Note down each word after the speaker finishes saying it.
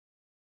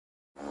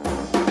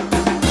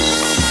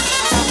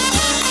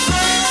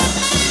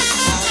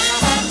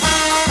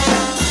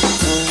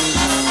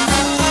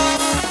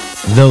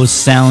Those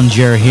sounds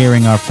you're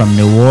hearing are from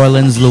New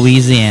Orleans,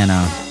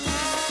 Louisiana,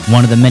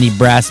 one of the many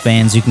brass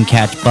bands you can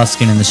catch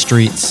busking in the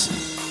streets.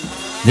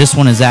 This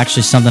one is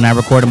actually something I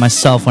recorded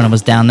myself when I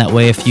was down that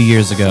way a few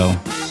years ago.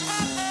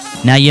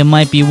 Now you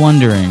might be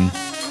wondering,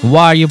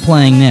 why are you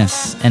playing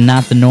this and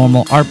not the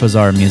normal Art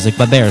Bazaar music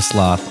by Bear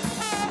Sloth?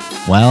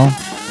 Well,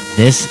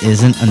 this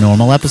isn't a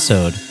normal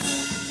episode.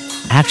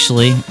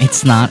 Actually,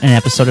 it's not an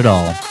episode at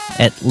all,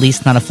 at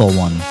least not a full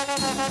one.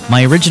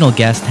 My original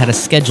guest had a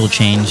schedule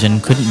change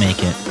and couldn't make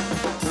it.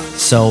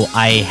 So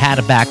I had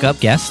a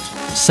backup guest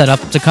set up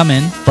to come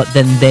in, but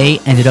then they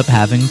ended up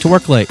having to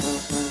work late.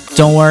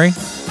 Don't worry,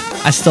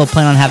 I still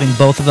plan on having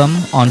both of them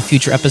on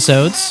future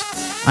episodes.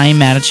 I ain't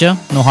mad at you,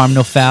 no harm,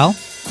 no foul.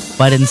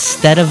 But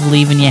instead of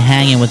leaving you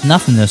hanging with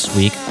nothing this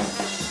week,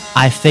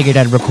 I figured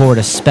I'd record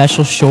a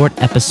special short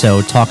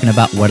episode talking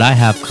about what I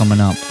have coming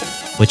up,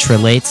 which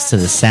relates to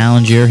the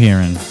sound you're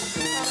hearing.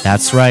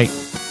 That's right.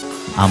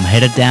 I'm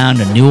headed down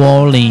to New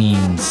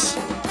Orleans.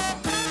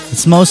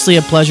 It's mostly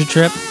a pleasure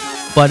trip,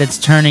 but it's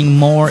turning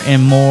more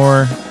and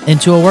more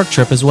into a work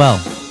trip as well,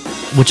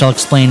 which I'll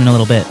explain in a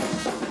little bit.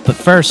 But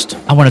first,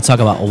 I want to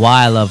talk about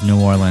why I love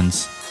New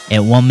Orleans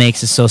and what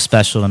makes it so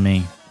special to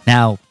me.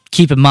 Now,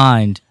 keep in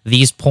mind,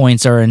 these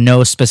points are in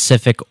no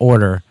specific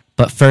order,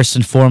 but first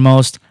and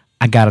foremost,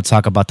 I gotta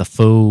talk about the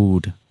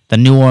food. The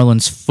New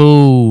Orleans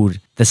food,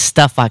 the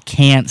stuff I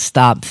can't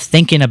stop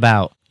thinking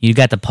about. You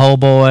got the po'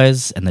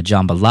 boys and the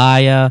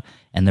jambalaya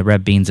and the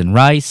red beans and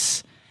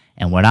rice.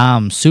 And what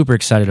I'm super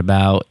excited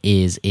about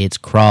is it's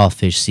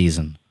crawfish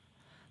season.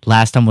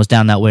 Last time I was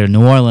down that way to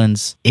New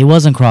Orleans, it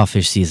wasn't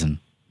crawfish season.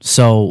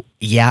 So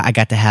yeah, I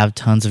got to have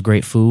tons of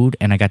great food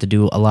and I got to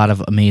do a lot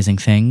of amazing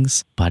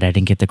things, but I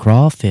didn't get the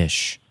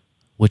crawfish,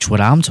 which what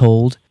I'm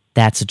told,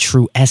 that's a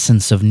true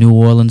essence of New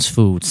Orleans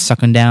food,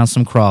 sucking down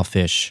some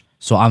crawfish.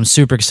 So I'm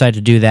super excited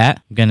to do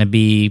that. I'm going to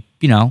be,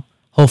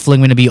 hopefully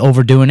I'm going to be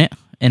overdoing it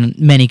in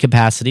many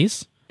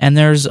capacities. And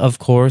there's, of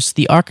course,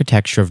 the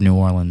architecture of New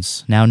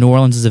Orleans. Now, New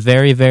Orleans is a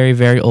very, very,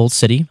 very old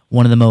city,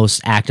 one of the most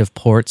active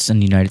ports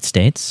in the United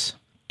States.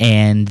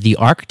 And the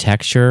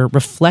architecture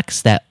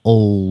reflects that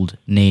old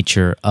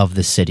nature of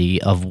the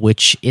city, of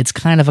which it's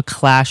kind of a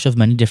clash of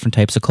many different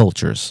types of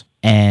cultures.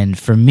 And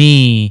for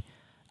me,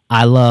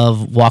 I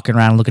love walking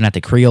around looking at the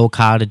Creole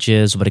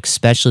cottages, but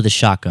especially the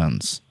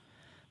shotguns.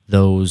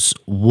 Those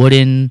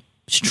wooden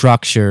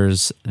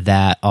structures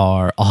that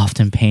are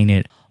often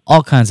painted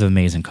all kinds of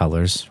amazing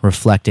colors,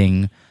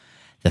 reflecting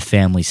the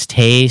family's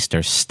taste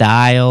or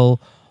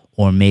style,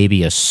 or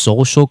maybe a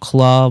social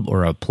club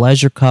or a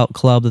pleasure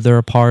club that they're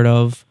a part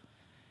of.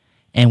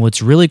 And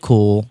what's really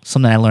cool,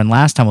 something I learned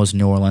last time I was in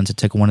New Orleans, I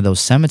took one of those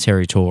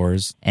cemetery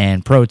tours.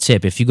 And pro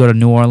tip, if you go to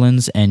New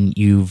Orleans and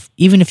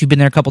even if you've been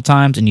there a couple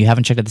times and you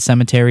haven't checked out the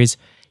cemeteries,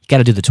 you got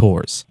to do the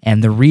tours.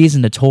 And the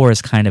reason the tour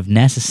is kind of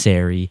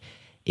necessary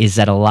is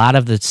that a lot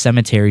of the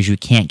cemeteries you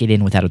can't get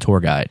in without a tour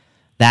guide.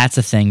 That's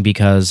a thing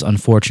because,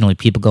 unfortunately,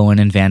 people go in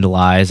and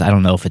vandalize. I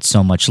don't know if it's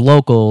so much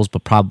locals,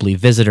 but probably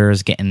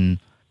visitors getting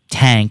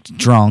tanked,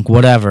 drunk,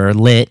 whatever,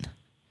 lit,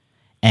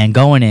 and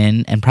going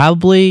in and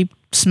probably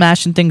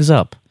smashing things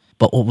up.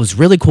 But what was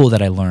really cool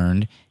that I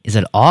learned is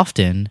that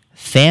often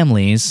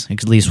families,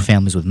 at least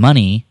families with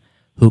money,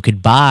 who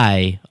could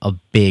buy a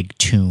big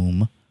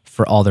tomb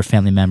for all their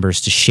family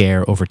members to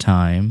share over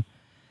time,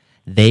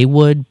 they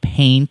would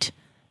paint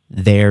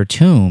their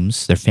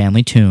tombs, their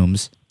family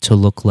tombs, to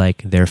look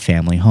like their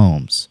family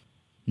homes.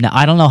 Now,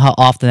 I don't know how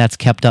often that's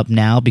kept up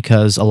now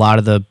because a lot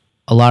of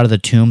the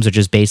tombs are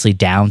just basically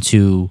down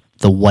to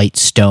the white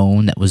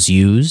stone that was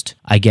used.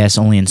 I guess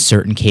only in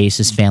certain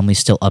cases families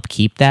still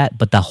upkeep that,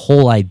 but the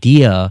whole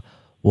idea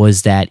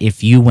was that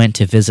if you went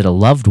to visit a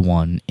loved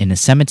one in a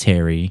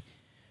cemetery,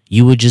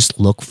 you would just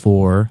look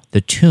for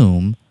the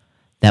tomb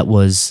that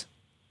was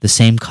the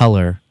same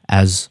color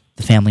as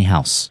the family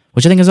house,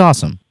 which I think is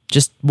awesome.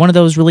 Just one of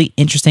those really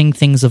interesting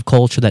things of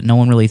culture that no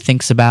one really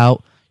thinks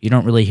about. You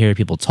don't really hear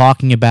people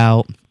talking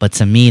about. But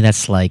to me,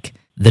 that's like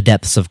the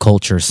depths of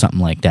culture, something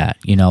like that.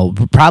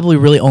 Probably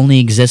really only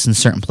exists in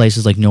certain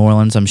places like New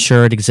Orleans. I'm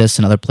sure it exists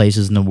in other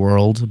places in the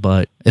world.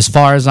 But as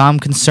far as I'm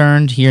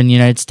concerned, here in the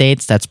United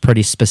States, that's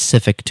pretty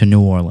specific to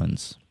New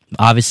Orleans.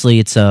 Obviously,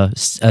 it's a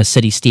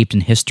city steeped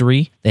in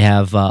history. They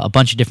have a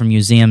bunch of different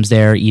museums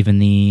there, even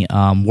the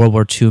World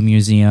War II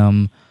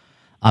Museum.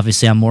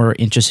 Obviously, I'm more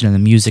interested in the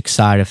music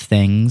side of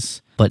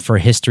things, but for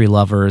history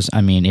lovers,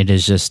 it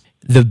is just,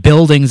 the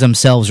buildings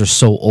themselves are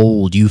so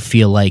old, you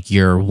feel like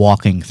you're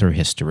walking through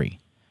history.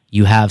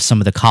 You have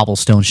some of the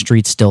cobblestone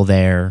streets still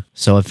there,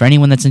 so if for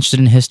anyone that's interested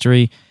in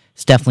history,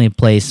 it's definitely a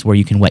place where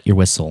you can wet your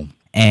whistle.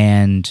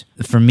 And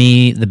for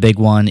me, the big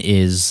one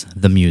is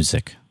the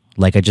music.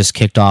 Like I just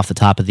kicked off the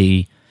top of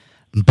the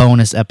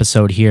bonus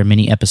episode here,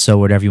 mini episode,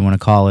 whatever you want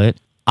to call it.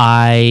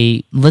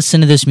 I listen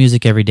to this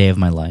music every day of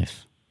my life.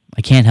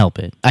 I can't help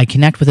it. I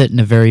connect with it in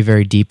a very,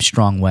 very deep,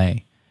 strong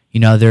way.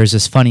 There's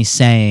this funny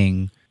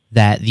saying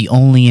that the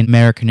only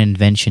American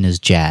invention is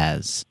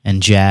jazz,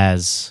 and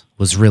jazz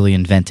was really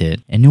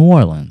invented in New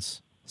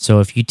Orleans. So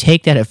if you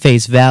take that at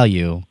face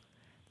value,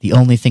 the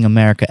only thing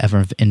America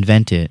ever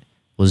invented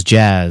was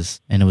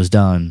jazz, and it was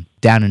done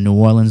down in New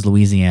Orleans,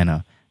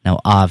 Louisiana. Now,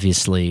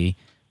 obviously,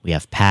 we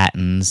have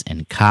patents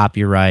and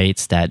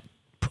copyrights that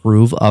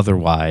prove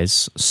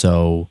otherwise,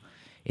 so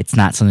it's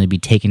not something to be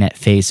taken at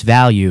face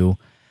value,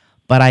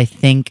 but I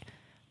think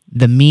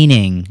the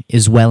meaning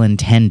is well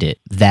intended,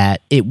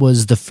 that it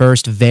was the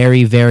first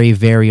very, very,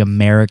 very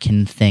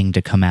American thing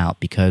to come out,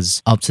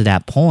 because up to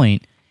that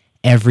point,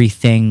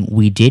 everything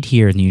we did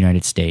here in the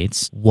United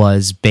States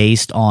was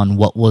based on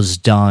what was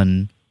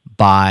done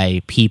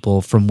by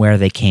people from where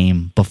they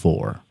came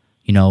before.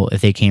 You know,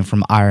 if they came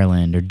from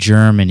Ireland or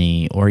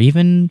Germany or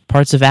even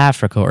parts of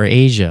Africa or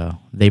Asia,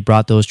 they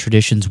brought those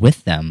traditions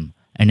with them.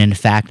 And in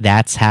fact,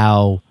 that's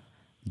how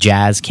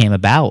jazz came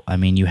about. I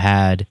mean, you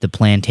had the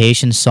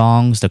plantation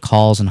songs, the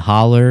calls and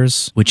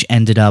hollers, which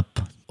ended up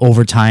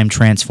over time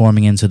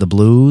transforming into the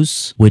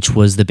blues, which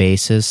was the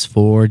basis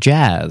for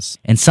jazz.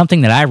 And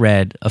something that I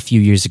read a few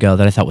years ago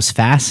that I thought was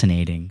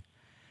fascinating,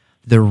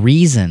 the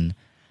reason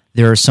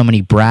there are so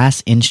many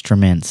brass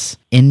instruments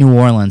in New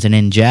Orleans and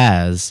in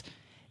jazz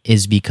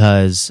is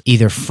because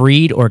either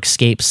freed or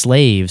escaped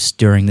slaves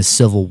during the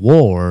Civil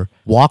War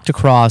walked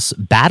across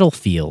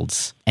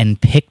battlefields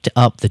and picked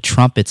up the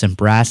trumpets and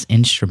brass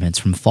instruments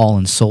from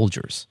fallen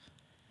soldiers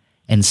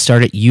and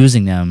started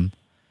using them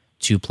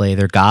to play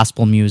their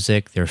gospel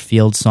music, their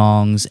field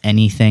songs,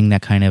 anything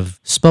that kind of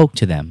spoke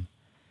to them.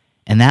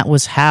 And that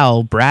was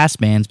how brass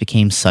bands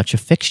became such a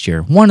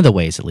fixture. One of the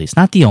ways, at least.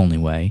 Not the only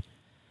way.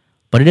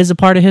 But it is a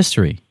part of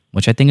history,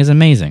 which I think is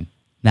amazing.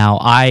 Now,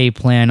 I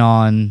plan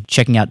on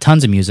checking out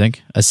tons of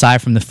music.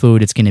 Aside from the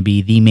food, it's going to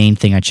be the main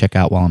thing I check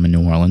out while I'm in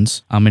New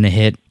Orleans. I'm going to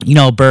hit,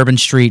 Bourbon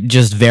Street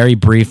just very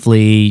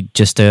briefly,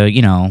 just to,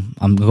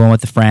 I'm going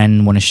with a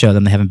friend, want to show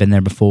them they haven't been there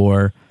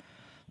before.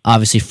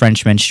 Obviously,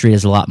 Frenchman Street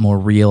is a lot more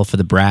real for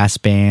the brass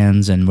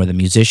bands and where the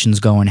musicians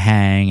go and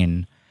hang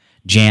and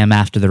jam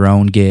after their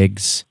own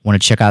gigs.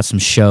 Want to check out some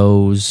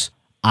shows.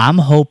 I'm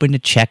hoping to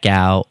check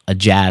out a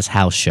jazz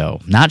house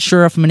show. Not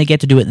sure if I'm going to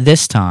get to do it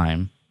this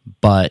time,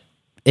 but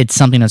it's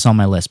something that's on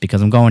my list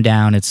because I'm going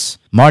down. It's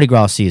Mardi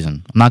Gras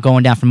season. I'm not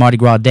going down for Mardi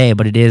Gras Day,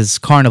 but it is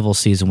Carnival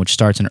season, which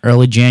starts in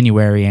early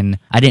January, and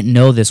I didn't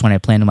know this when I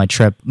planned my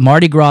trip.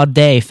 Mardi Gras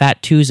Day,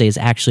 Fat Tuesday, is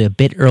actually a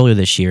bit earlier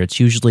this year. It's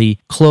usually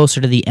closer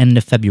to the end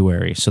of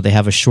February, so they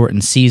have a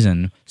shortened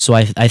season. So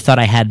I thought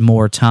I had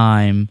more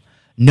time,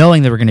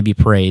 knowing there were going to be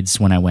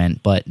parades when I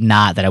went, but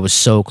not that I was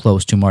so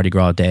close to Mardi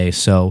Gras Day.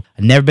 So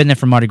I've never been there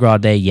for Mardi Gras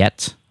Day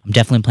yet. I'm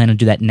definitely planning to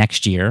do that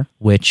next year,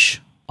 which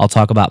I'll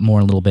talk about more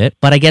in a little bit.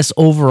 But I guess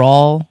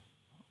overall,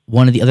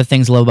 one of the other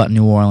things I love about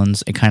New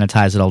Orleans, it kind of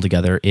ties it all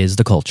together, is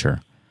the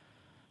culture.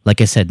 Like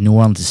I said, New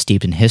Orleans is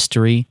steeped in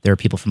history. There are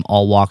people from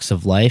all walks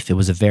of life. It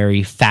was a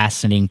very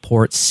fascinating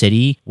port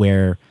city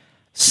where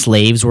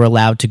slaves were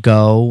allowed to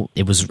go.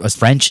 It was a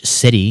French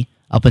city.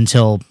 Up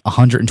until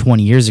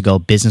 120 years ago,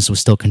 business was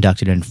still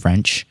conducted in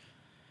French.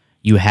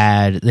 You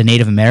had the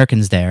Native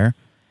Americans there.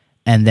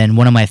 And then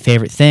one of my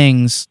favorite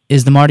things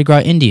is the Mardi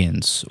Gras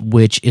Indians,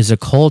 which is a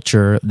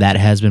culture that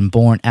has been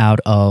born out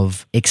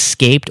of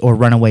escaped or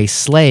runaway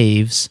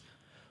slaves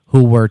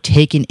who were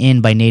taken in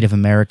by Native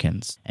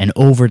Americans. And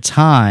over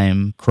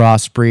time,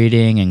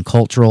 crossbreeding and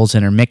culturals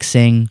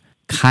intermixing,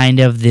 kind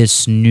of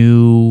this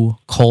new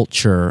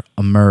culture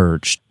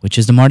emerged, which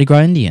is the Mardi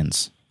Gras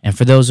Indians. And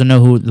for those who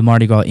know who the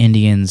Mardi Gras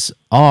Indians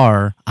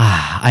are,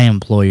 I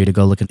implore you to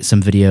go look at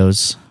some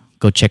videos.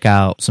 Go check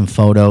out some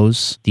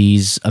photos.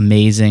 These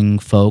amazing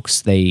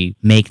folks, they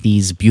make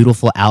these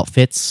beautiful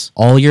outfits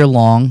all year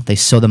long. They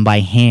sew them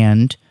by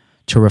hand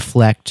to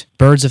reflect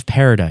birds of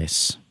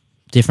paradise,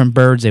 different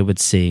birds they would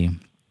see.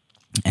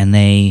 And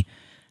they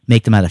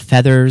make them out of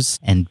feathers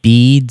and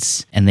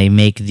beads, and they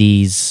make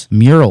these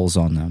murals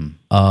on them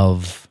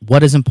of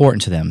what is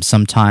important to them.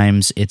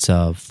 Sometimes it's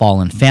a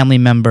fallen family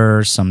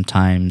member.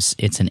 Sometimes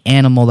it's an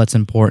animal that's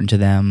important to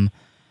them.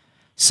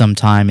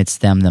 Sometimes it's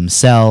them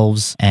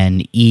themselves,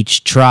 and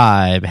each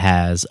tribe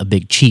has a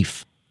big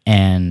chief.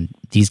 And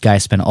these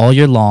guys spend all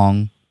year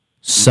long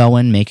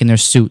sewing, making their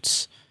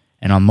suits.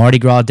 And on Mardi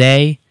Gras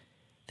Day,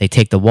 they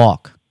take the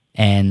walk.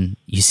 And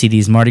you see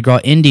these Mardi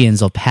Gras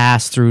Indians will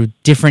pass through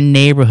different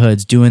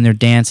neighborhoods doing their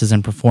dances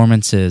and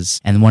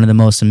performances. And one of the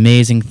most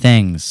amazing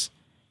things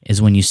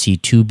is when you see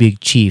two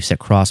big chiefs that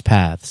cross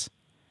paths.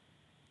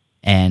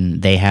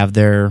 And they have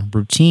their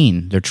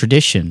routine, their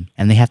tradition,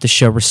 and they have to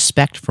show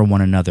respect for one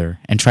another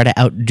and try to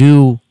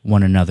outdo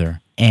one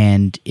another.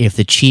 And if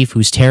the chief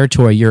whose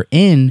territory you're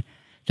in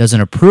doesn't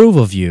approve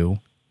of you,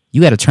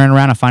 you got to turn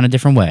around and find a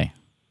different way.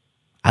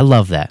 I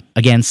love that.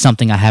 Again,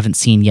 something I haven't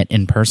seen yet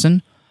in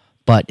person,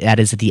 but that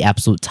is at the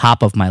absolute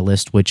top of my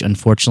list, which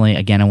unfortunately,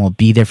 again, I won't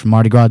be there for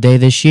Mardi Gras Day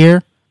this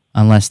year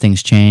unless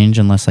things change,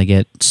 unless I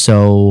get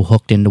so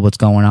hooked into what's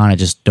going on, I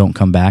just don't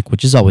come back,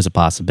 which is always a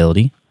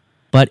possibility.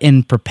 But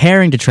in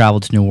preparing to travel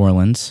to New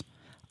Orleans,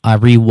 I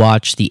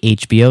rewatched the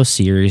HBO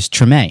series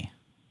Treme,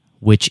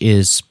 which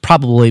is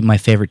probably my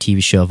favorite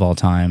TV show of all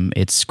time.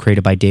 It's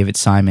created by David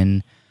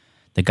Simon,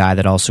 the guy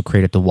that also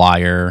created The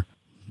Wire,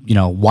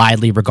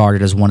 widely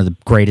regarded as one of the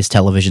greatest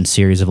television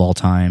series of all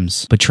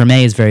times. But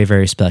Treme is very,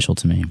 very special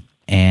to me.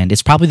 And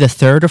it's probably the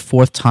third or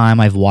fourth time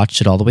I've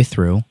watched it all the way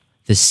through.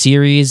 The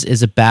series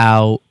is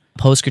about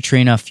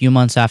post-Katrina, a few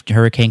months after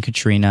Hurricane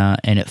Katrina,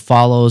 and it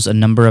follows a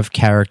number of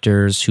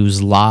characters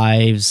whose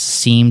lives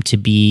seem to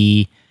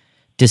be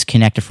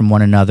disconnected from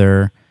one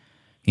another.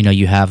 You know,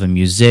 you have a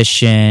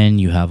musician,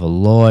 you have a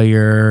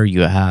lawyer,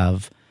 you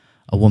have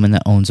a woman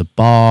that owns a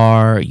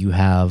bar, you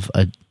have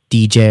a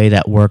DJ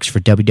that works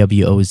for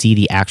WWOZ,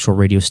 the actual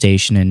radio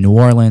station in New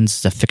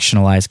Orleans. It's a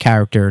fictionalized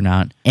character,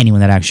 not anyone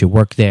that actually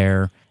worked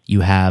there.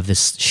 You have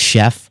this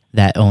chef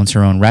that owns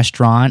her own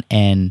restaurant,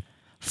 and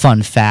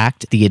fun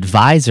fact, the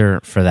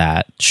advisor for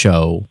that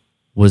show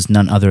was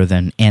none other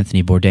than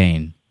Anthony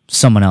Bourdain,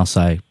 someone else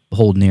I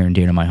hold near and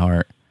dear to my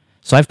heart.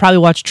 So I've probably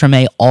watched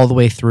Treme all the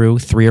way through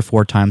 3 or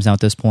 4 times now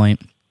at this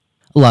point.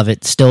 Love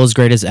it. Still as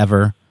great as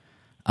ever.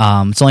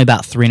 It's only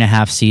about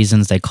 3.5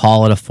 seasons. They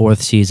call it a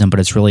 4th season, but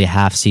it's really a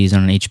half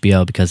season on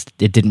HBO because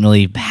it didn't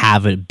really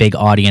have a big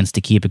audience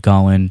to keep it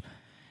going.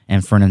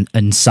 And for an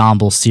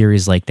ensemble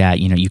series like that,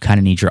 you know, you kind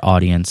of need your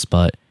audience.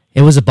 But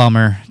it was a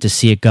bummer to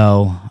see it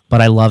go.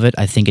 But I love it.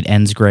 I think it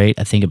ends great.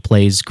 I think it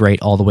plays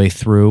great all the way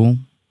through.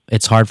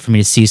 It's hard for me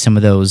to see some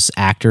of those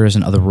actors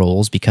in other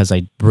roles because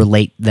I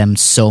relate them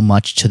so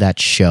much to that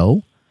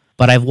show.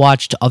 But I've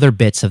watched other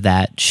bits of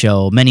that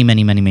show many,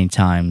 many, many, many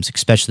times,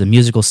 especially the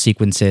musical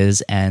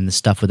sequences and the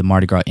stuff with the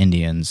Mardi Gras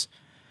Indians.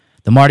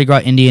 The Mardi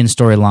Gras Indian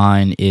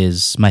storyline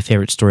is my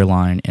favorite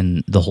storyline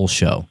in the whole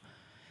show.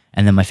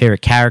 And then my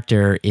favorite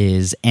character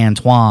is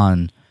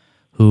Antoine,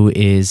 who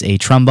is a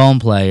trombone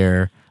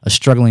player, a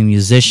struggling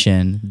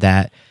musician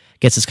that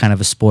gets this kind of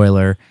a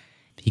spoiler.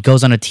 He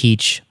goes on to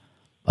teach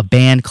a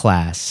band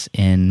class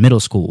in middle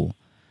school.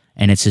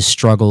 And it's his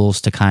struggles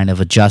to kind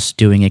of adjust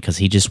doing it because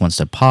he just wants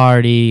to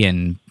party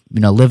and, you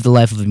know, live the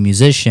life of a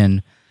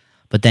musician.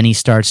 But then he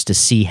starts to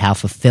see how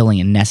fulfilling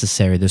and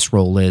necessary this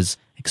role is,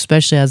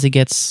 especially as he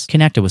gets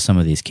connected with some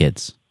of these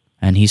kids.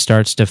 And he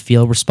starts to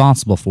feel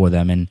responsible for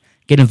them and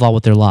get involved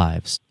with their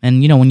lives.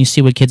 And, you know, when you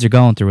see what kids are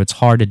going through, it's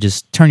hard to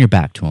just turn your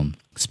back to them,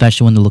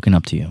 especially when they're looking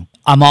up to you.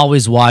 I'm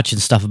always watching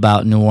stuff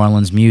about New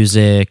Orleans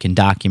music and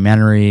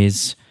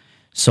documentaries.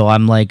 So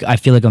I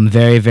feel like I'm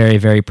very, very,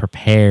 very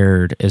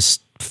prepared as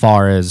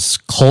far as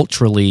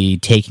culturally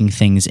taking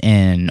things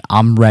in.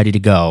 I'm ready to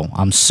go.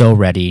 I'm so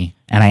ready,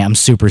 and I am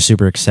super,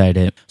 super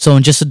excited. So,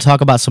 and just to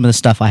talk about some of the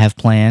stuff I have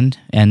planned,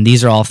 and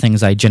these are all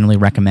things I generally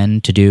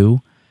recommend to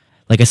do.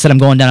 Like I said, I'm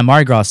going down to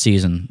Mardi Gras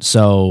season.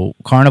 So,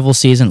 carnival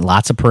season,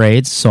 lots of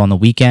parades. So, on the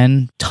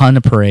weekend, ton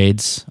of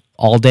parades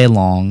all day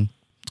long.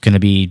 It's going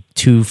to be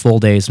 2 full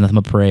days, nothing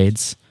but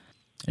parades.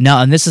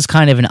 Now, and this is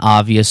kind of an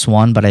obvious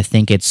one, but I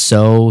think it's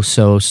so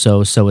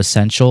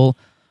essential.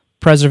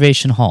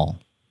 Preservation Hall.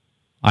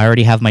 I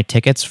already have my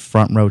tickets,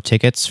 front row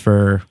tickets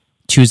for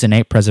Tuesday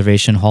night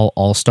Preservation Hall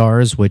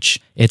All-Stars,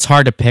 which it's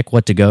hard to pick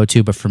what to go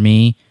to, but for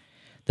me,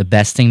 the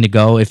best thing to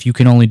go, if you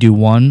can only do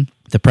one,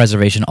 the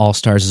Preservation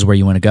All-Stars is where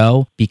you want to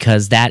go,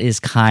 because that is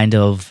kind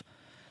of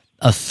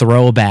a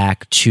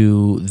throwback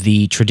to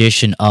the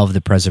tradition of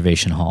the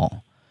Preservation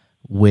Hall,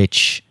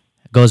 which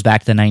goes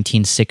back to the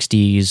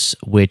 1960s,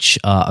 which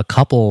a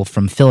couple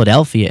from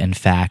Philadelphia, in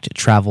fact,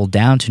 traveled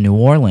down to New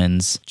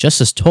Orleans just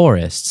as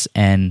tourists,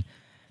 and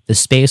the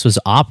space was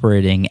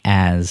operating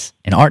as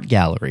an art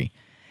gallery.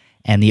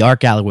 And the art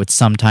gallery would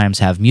sometimes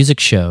have music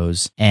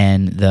shows,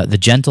 and the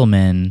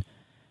gentleman,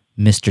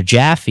 Mr.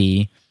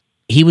 Jaffe,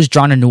 he was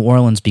drawn to New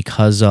Orleans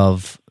because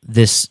of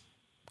this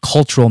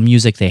cultural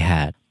music they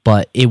had.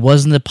 But it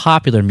wasn't the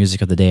popular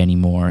music of the day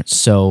anymore,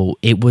 so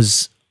it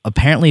was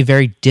apparently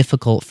very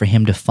difficult for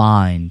him to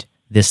find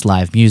this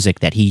live music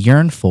that he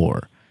yearned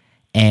for.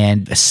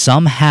 And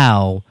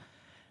somehow,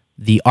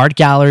 the art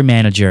gallery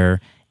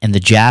manager and the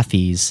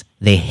Jaffes,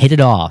 they hit it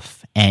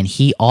off, and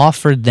he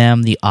offered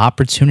them the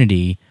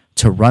opportunity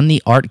to run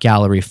the art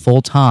gallery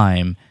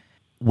full-time,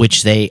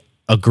 which they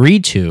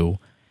agreed to,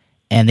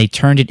 and they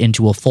turned it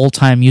into a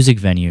full-time music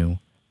venue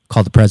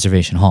called the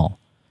Preservation Hall,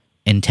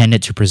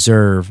 intended to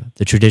preserve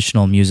the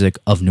traditional music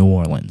of New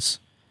Orleans.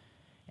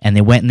 And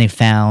they went and they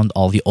found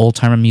all the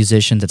old-timer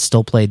musicians that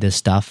still played this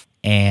stuff,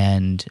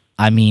 and,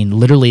 I mean,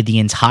 literally the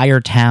entire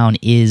town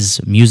is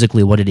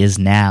musically what it is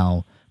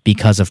now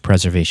because of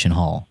Preservation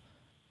Hall.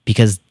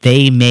 Because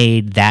they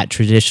made that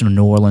traditional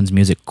New Orleans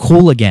music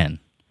cool again.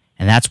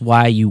 And that's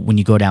why when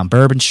you go down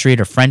Bourbon Street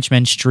or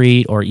Frenchman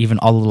Street or even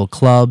all the little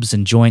clubs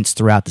and joints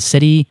throughout the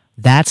city,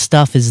 that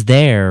stuff is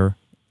there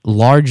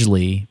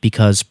largely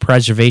because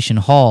Preservation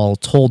Hall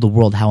told the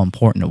world how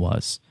important it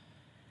was.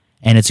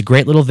 And it's a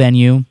great little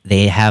venue.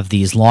 They have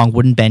these long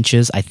wooden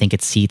benches. I think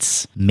it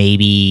seats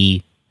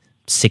maybe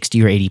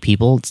 60 or 80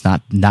 people. It's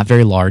not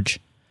very large.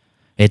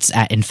 It's,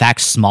 in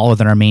fact, smaller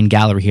than our main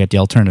gallery here at the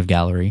Alternative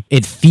Gallery.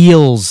 It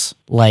feels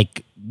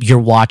like you're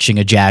watching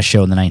a jazz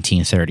show in the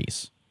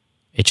 1930s.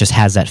 It just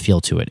has that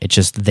feel to it. It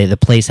just the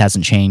place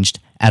hasn't changed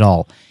at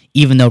all.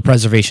 Even though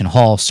Preservation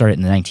Hall started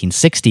in the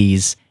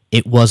 1960s,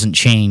 it wasn't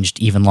changed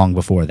even long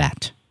before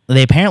that.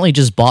 They apparently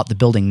just bought the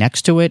building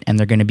next to it, and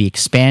they're going to be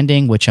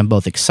expanding, which I'm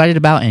both excited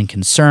about and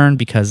concerned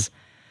because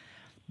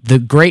The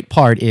great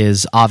part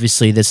is,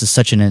 obviously, this is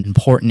such an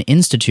important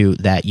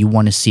institute that you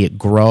want to see it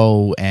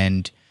grow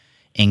and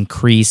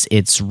increase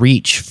its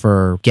reach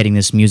for getting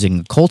this music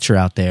and culture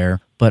out there.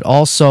 But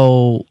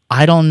also,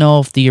 I don't know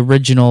if the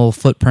original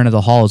footprint of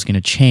the hall is going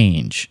to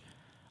change.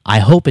 I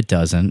hope it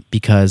doesn't,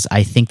 because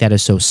I think that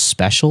is so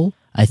special.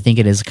 I think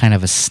it is kind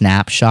of a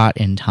snapshot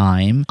in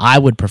time. I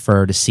would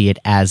prefer to see it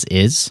as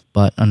is,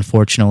 but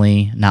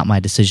unfortunately, not my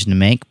decision to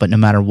make. But no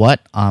matter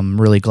what,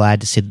 I'm really glad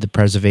to see that the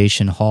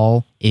Preservation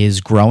Hall is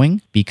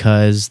growing,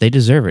 because they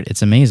deserve it.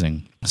 It's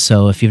amazing.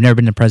 So if you've never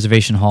been to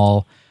Preservation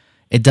Hall,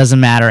 it doesn't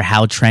matter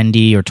how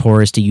trendy or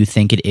touristy you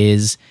think it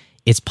is.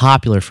 It's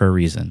popular for a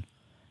reason,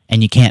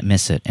 and you can't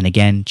miss it. And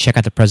again, check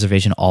out the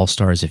Preservation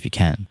All-Stars if you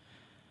can.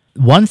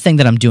 One thing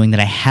that I'm doing that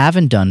I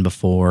haven't done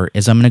before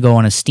is I'm going to go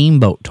on a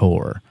steamboat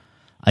tour.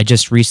 I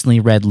just recently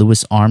read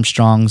Louis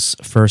Armstrong's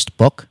first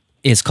book.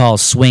 It's called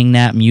Swing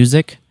That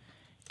Music,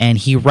 and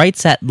he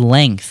writes at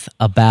length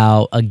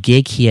about a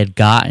gig he had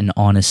gotten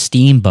on a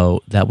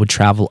steamboat that would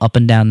travel up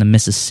and down the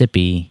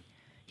Mississippi.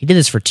 He did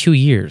this for 2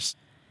 years,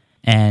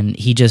 and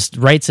he just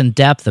writes in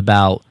depth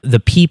about the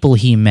people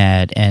he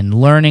met and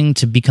learning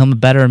to become a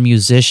better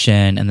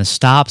musician and the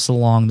stops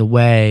along the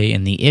way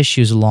and the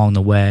issues along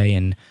the way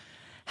and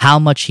how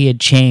much he had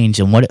changed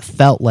and what it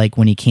felt like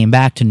when he came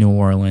back to New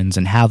Orleans,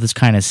 and how this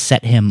kind of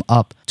set him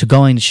up to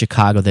going to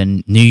Chicago,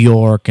 then New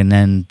York, and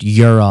then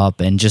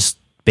Europe, and just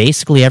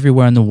basically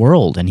everywhere in the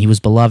world. And he was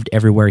beloved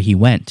everywhere he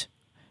went.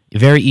 A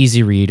very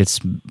easy read. It's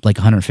like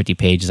 150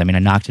 pages. I mean, I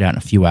knocked it out in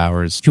a few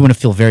hours. If you want to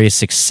feel very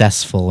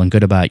successful and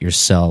good about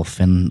yourself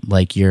and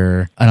like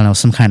you're, I don't know,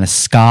 some kind of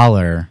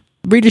scholar,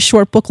 read a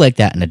short book like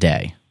that in a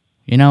day.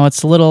 You know,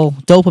 it's a little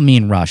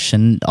dopamine rush,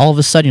 and all of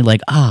a sudden you're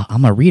like,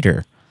 I'm a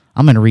reader.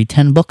 I'm going to read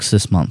 10 books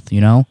this month,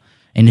 you know?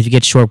 And if you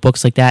get short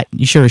books like that,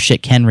 you sure as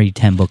shit can read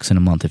 10 books in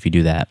a month if you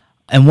do that.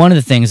 And one of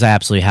the things I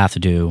absolutely have to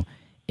do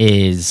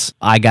is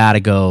I got to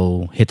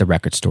go hit the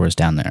record stores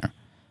down there.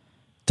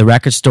 The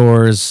record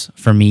stores,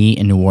 for me,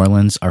 in New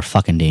Orleans are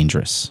fucking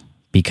dangerous,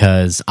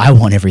 because I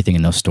want everything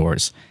in those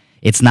stores.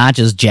 It's not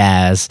just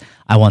jazz.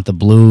 I want the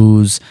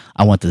blues.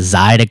 I want the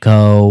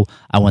Zydeco.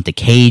 I want the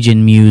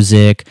Cajun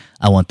music.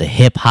 I want the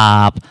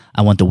hip-hop.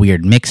 I want the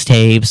weird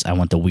mixtapes. I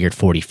want the weird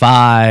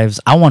 45s.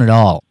 I want it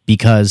all,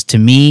 because to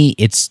me,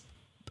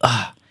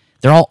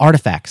 they're all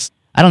artifacts.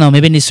 I don't know,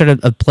 maybe I need to start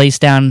a place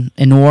down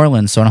in New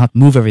Orleans so I don't have to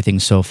move everything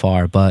so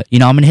far. But, you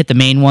know, I'm going to hit the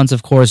main ones,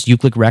 of course.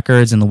 Euclid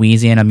Records and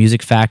Louisiana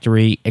Music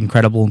Factory.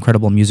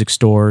 Incredible music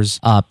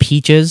stores.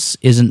 Peaches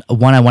isn't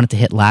one I wanted to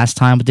hit last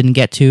time but didn't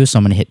get to, so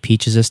I'm going to hit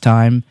Peaches this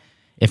time.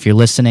 If you're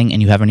listening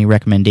and you have any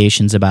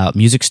recommendations about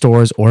music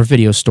stores or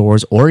video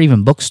stores or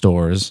even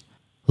bookstores,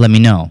 let me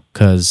know,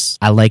 because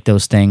I like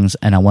those things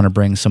and I want to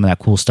bring some of that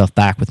cool stuff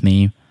back with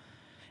me.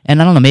 And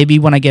I don't know, maybe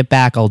when I get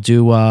back, I'll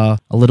do a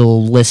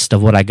little list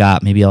of what I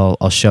got. Maybe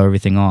I'll show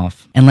everything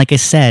off. And like I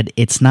said,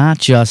 it's not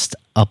just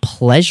a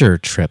pleasure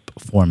trip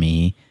for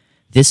me.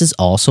 This is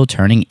also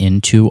turning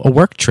into a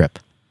work trip.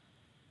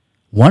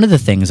 One of the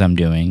things I'm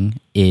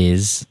doing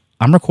is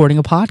I'm recording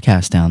a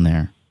podcast down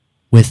there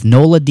with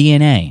NOLA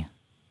DNA.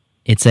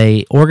 It's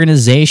a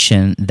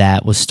organization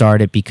that was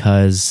started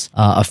because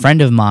a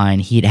friend of mine,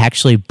 he'd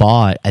actually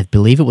bought, I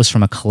believe it was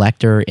from a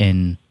collector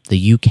in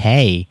the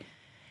UK,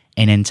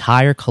 an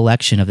entire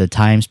collection of the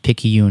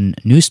Times-Picayune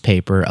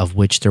newspaper, of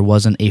which there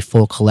wasn't a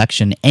full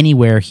collection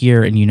anywhere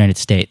here in the United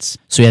States.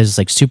 So he has this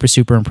like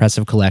super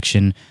impressive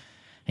collection, and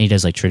he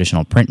does like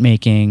traditional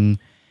printmaking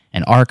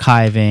and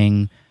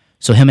archiving.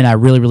 So him and I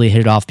really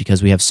hit it off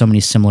because we have so many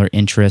similar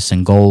interests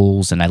and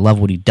goals, and I love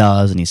what he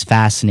does, and he's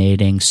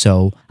fascinating.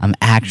 So I'm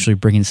actually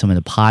bringing some of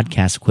the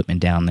podcast equipment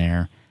down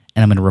there,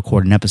 and I'm going to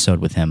record an episode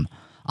with him.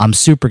 I'm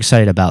super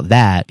excited about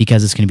that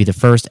because it's going to be the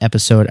first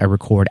episode I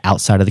record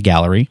outside of the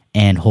gallery,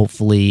 and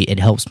hopefully it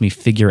helps me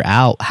figure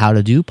out how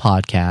to do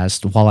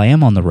podcasts while I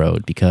am on the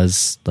road,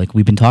 because like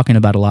we've been talking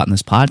about a lot in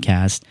this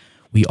podcast,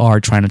 we are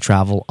trying to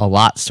travel a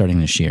lot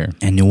starting this year,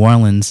 and New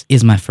Orleans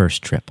is my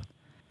first trip.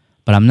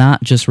 But I'm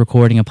not just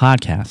recording a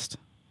podcast.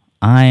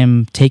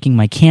 I'm taking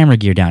my camera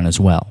gear down as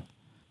well.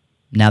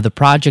 Now, the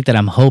project that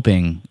I'm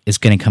hoping is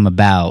going to come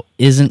about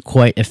isn't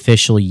quite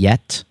official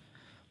yet,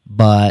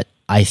 but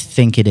I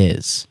think it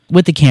is.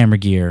 With the camera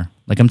gear,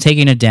 like I'm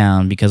taking it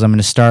down because I'm going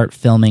to start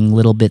filming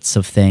little bits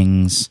of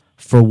things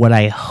for what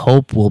I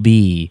hope will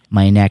be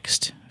my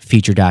next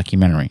feature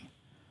documentary.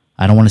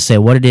 I don't want to say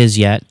what it is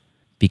yet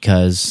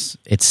because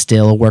it's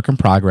still a work in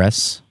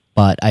progress,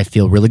 but I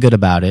feel really good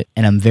about it,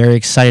 and I'm very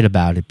excited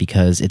about it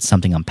because it's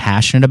something I'm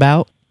passionate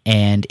about,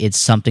 and it's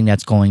something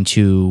that's going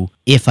to,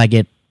 if I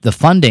get the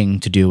funding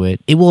to do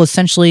it, it will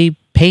essentially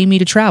pay me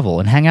to travel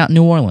and hang out in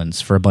New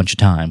Orleans for a bunch of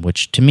time,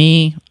 which to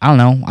me, I don't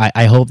know,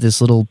 I hope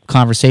this little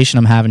conversation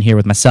I'm having here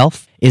with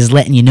myself is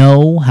letting you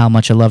know how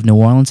much I love New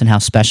Orleans and how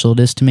special it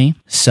is to me.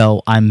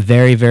 So I'm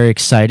very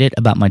excited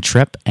about my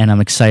trip, and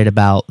I'm excited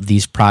about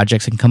these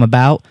projects that can come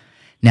about.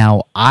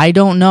 Now, I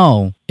don't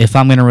know if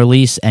I'm going to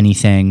release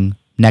anything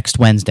next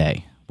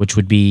Wednesday, which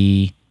would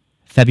be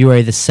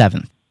February the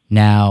 7th.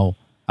 Now,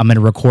 I'm going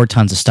to record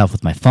tons of stuff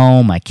with my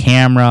phone, my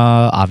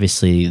camera,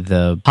 obviously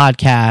the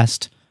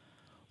podcast.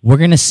 We're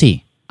going to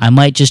see. I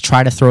might just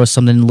try to throw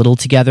something little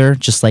together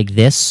just like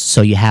this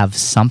so you have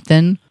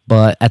something.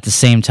 But at the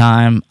same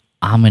time,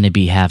 I'm going to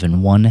be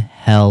having one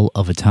hell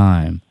of a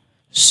time.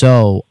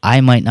 So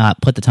I might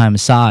not put the time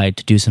aside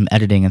to do some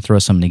editing and throw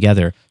something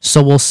together.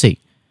 So we'll see.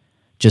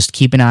 Just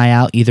keep an eye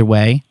out either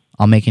way.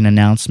 I'll make an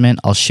announcement.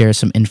 I'll share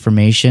some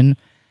information.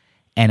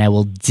 And I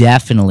will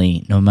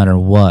definitely, no matter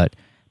what,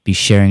 be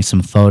sharing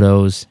some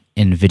photos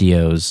and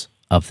videos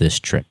of this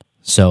trip.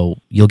 So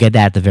you'll get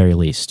that at the very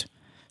least.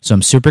 So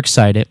I'm super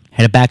excited.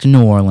 Headed back to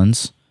New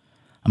Orleans.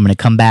 I'm going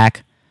to come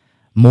back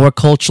more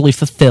culturally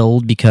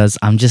fulfilled because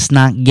I'm just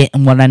not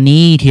getting what I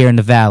need here in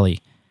the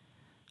Valley.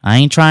 I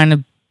ain't trying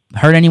to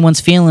hurt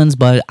anyone's feelings,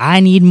 but I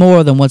need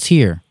more than what's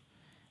here.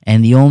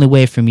 And the only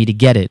way for me to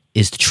get it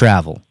is to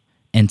travel.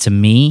 And to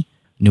me,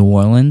 New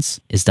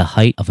Orleans is the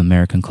height of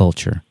American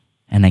culture.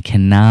 And I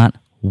cannot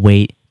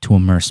wait to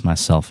immerse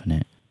myself in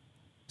it.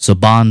 So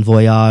bon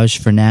voyage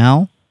for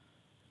now.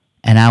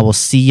 And I will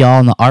see y'all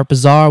in the Art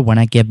Bazaar when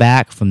I get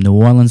back from New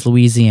Orleans,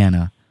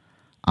 Louisiana.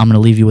 I'm going to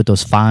leave you with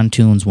those fine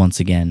tunes once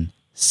again.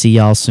 See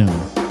y'all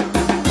soon.